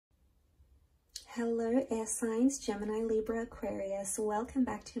Hello air signs, Gemini, Libra, Aquarius. Welcome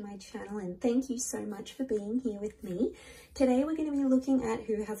back to my channel and thank you so much for being here with me. Today we're going to be looking at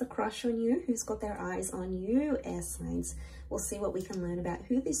who has a crush on you, who's got their eyes on you, air signs. We'll see what we can learn about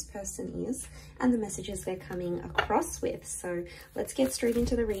who this person is and the messages they're coming across with. So let's get straight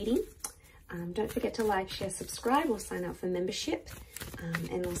into the reading. Don't forget to like, share, subscribe, or sign up for membership.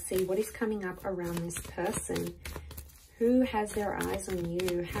 And we'll see what is coming up around this person. Who has their eyes on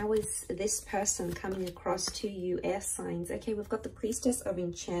you? How is this person coming across to you, air signs? Okay, we've got the Priestess of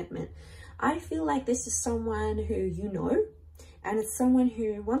Enchantment. I feel like this is someone who you know, and it's someone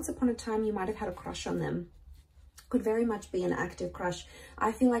who once upon a time you might have had a crush on them. Could very much be an active crush.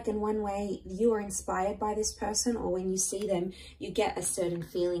 I feel like in one way you are inspired by this person, or when you see them, you get a certain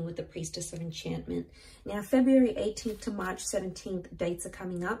feeling with the Priestess of Enchantment. Now, February 18th to March 17th dates are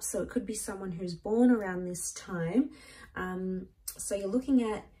coming up, so it could be someone who's born around this time. So you're looking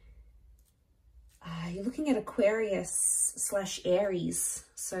at Aquarius / Aries.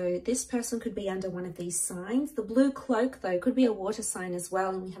 So this person could be under one of these signs. The blue cloak, though, could be a water sign as well.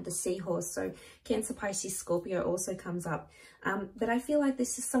 And we have the seahorse. So Cancer, Pisces, Scorpio also comes up. But I feel like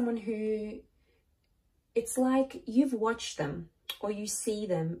this is someone who, it's like you've watched them or you see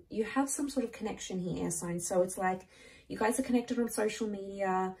them. You have some sort of connection here, air signs. So it's like you guys are connected on social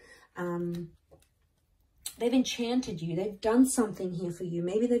media. They've enchanted you. They've done something here for you.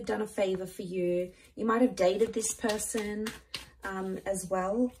 Maybe they've done a favor for you. You might have dated this person as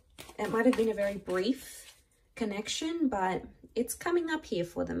well. It might have been a very brief connection, but it's coming up here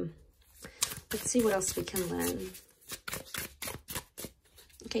for them. Let's see what else we can learn.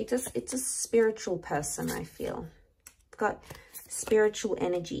 Okay, it's a spiritual person, I feel. Got spiritual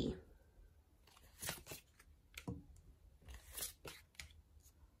energy.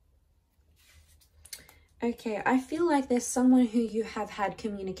 Okay, I feel like there's someone who you have had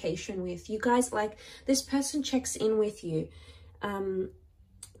communication with. You guys, like, this person checks in with you.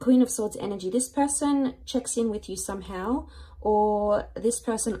 Queen of Swords energy. This person checks in with you somehow, or this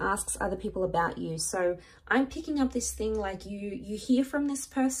person asks other people about you. So I'm picking up this thing like you hear from this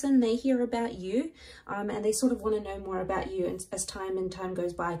person, they hear about you, and they sort of want to know more about you as time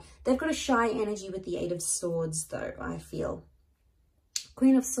goes by. They've got a shy energy with the Eight of Swords, though, I feel.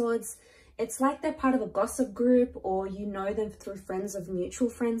 Queen of Swords, it's like they're part of a gossip group, or you know them through friends of mutual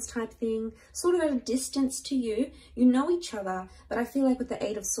friends type thing, sort of at a distance to you. You know each other, but I feel like with the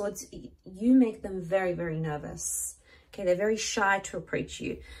Eight of Swords, you make them very, very nervous. Okay, they're very shy to approach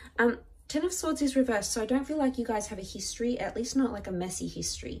you. Ten of Swords is reversed, so I don't feel like you guys have a history, at least not like a messy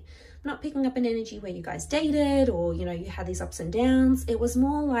history. I'm not picking up an energy where you guys dated, or, you know, you had these ups and downs. It was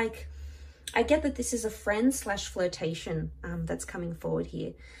more like, I get that this is a friend / flirtation that's coming forward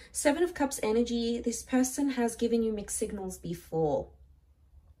here. Seven of Cups energy. This person has given you mixed signals before.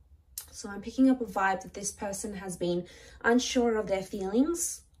 So I'm picking up a vibe that this person has been unsure of their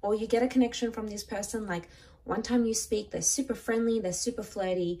feelings, or you get a connection from this person. Like one time you speak, they're super friendly, they're super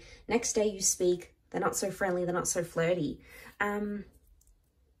flirty. Next day you speak, they're not so friendly, they're not so flirty.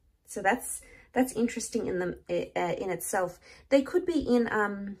 So that's interesting in itself. They could be in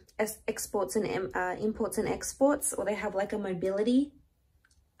exports and imports and exports, or they have like a mobility.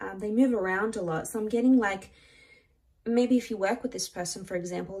 They move around a lot. So I'm getting like, maybe if you work with this person, for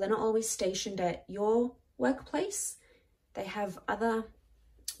example, they're not always stationed at your workplace. They have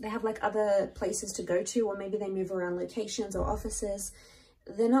like other places to go to, or maybe they move around locations or offices.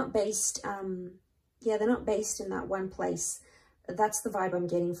 They're not based, they're not based in that one place. That's the vibe I'm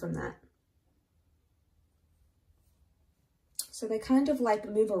getting from that. So they kind of like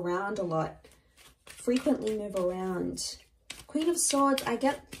move around a lot, frequently move around. Queen of Swords,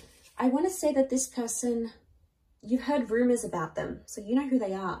 I want to say that this person, you've heard rumors about them, so you know who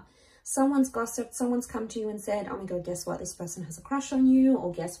they are. Someone's gossiped, someone's come to you and said, oh my God, guess what? This person has a crush on you,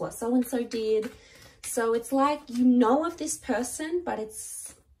 or guess what? So-and-so did. So it's like you know of this person, but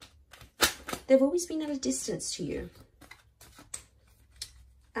they've always been at a distance to you.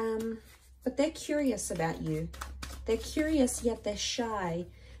 But they're curious about you. They're curious, yet they're shy.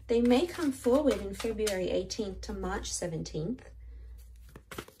 They may come forward in February 18th to March 17th.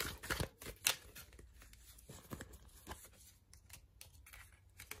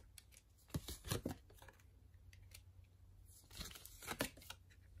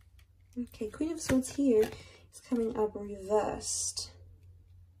 Okay, Queen of Swords here is coming up reversed.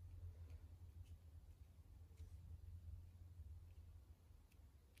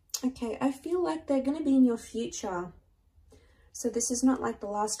 Okay, I feel like they're going to be in your future. So this is not like the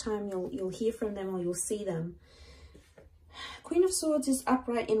last time you'll hear from them or you'll see them. Queen of Swords is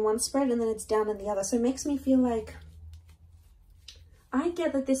upright in one spread and then it's down in the other. So it makes me feel like I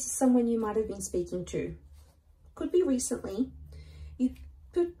get that this is someone you might have been speaking to. Could be recently. You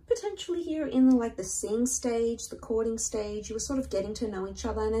could potentially here in the seeing stage, the courting stage. You were sort of getting to know each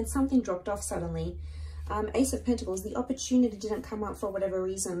other, and then something dropped off suddenly. Ace of Pentacles, the opportunity didn't come up for whatever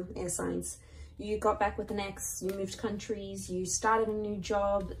reason, air signs. You got back with an ex, you moved countries, you started a new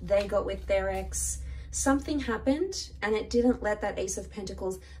job, they got with their ex. Something happened and it didn't let that Ace of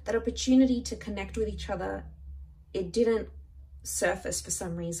Pentacles, that opportunity to connect with each other, it didn't surface for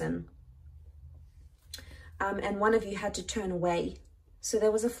some reason. And one of you had to turn away. So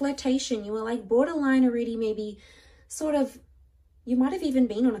there was a flirtation. You were like borderline already, maybe sort of, you might have even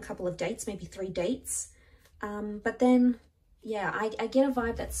been on a couple of dates, maybe 3 dates. But then, yeah, I get a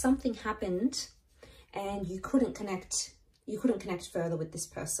vibe that something happened and you couldn't connect further with this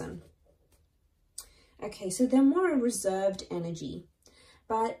person. Okay, so they're more a reserved energy,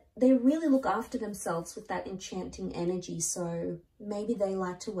 but they really look after themselves with that enchanting energy. So maybe they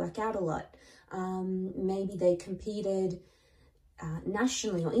like to work out a lot. Maybe they competed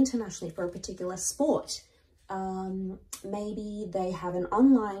nationally or internationally for a particular sport. Maybe they have an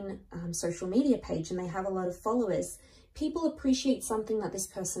online social media page and they have a lot of followers. People appreciate something that this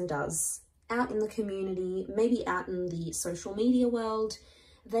person does out in the community, maybe out in the social media world.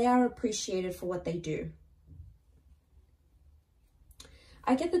 They are appreciated for what they do.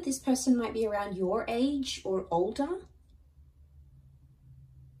 I get that this person might be around your age or older.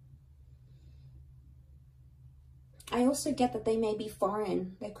 I also get that they may be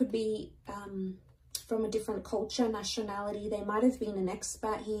foreign. They could be from a different culture, nationality. They might have been an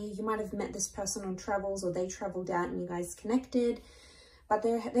expat here. You might have met this person on travels, or they traveled out and you guys connected, but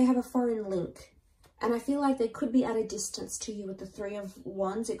they have a foreign link. And I feel like they could be at a distance to you with the 3 of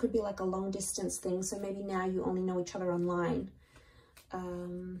Wands. It could be like a long distance thing. So maybe now you only know each other online.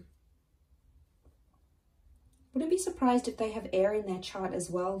 Wouldn't be surprised if they have air in their chart as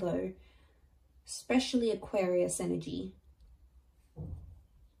well though, especially Aquarius energy.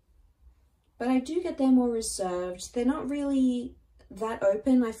 But I do get they're more reserved. They're not really that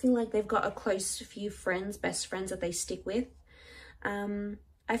open. I feel like they've got a close few friends, best friends that they stick with.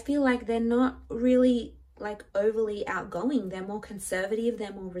 I feel like they're not really like overly outgoing. They're more conservative.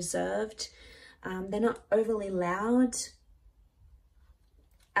 They're more reserved. They're not overly loud.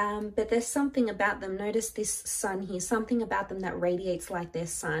 But there's something about them. Notice this sun here, something about them that radiates like their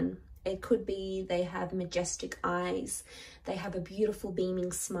sun. It could be they have majestic eyes. They have a beautiful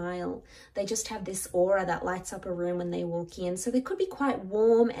beaming smile. They just have this aura that lights up a room when they walk in. So they could be quite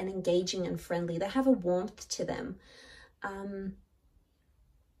warm and engaging and friendly. They have a warmth to them.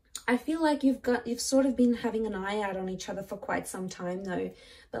 I feel like you've sort of been having an eye out on each other for quite some time though.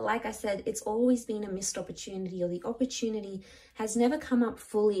 But like I said, it's always been a missed opportunity, or the opportunity has never come up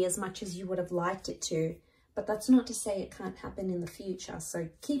fully as much as you would have liked it to. But that's not to say it can't happen in the future. So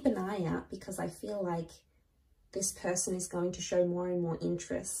keep an eye out, because I feel like this person is going to show more and more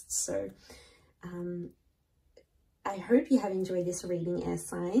interest. So I hope you have enjoyed this reading, air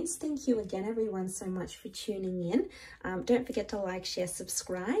signs. Thank you again, everyone, so much for tuning in. Don't forget to like, share,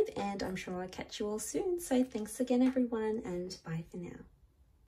 subscribe, and I'm sure I'll catch you all soon. So thanks again, everyone, and bye for now.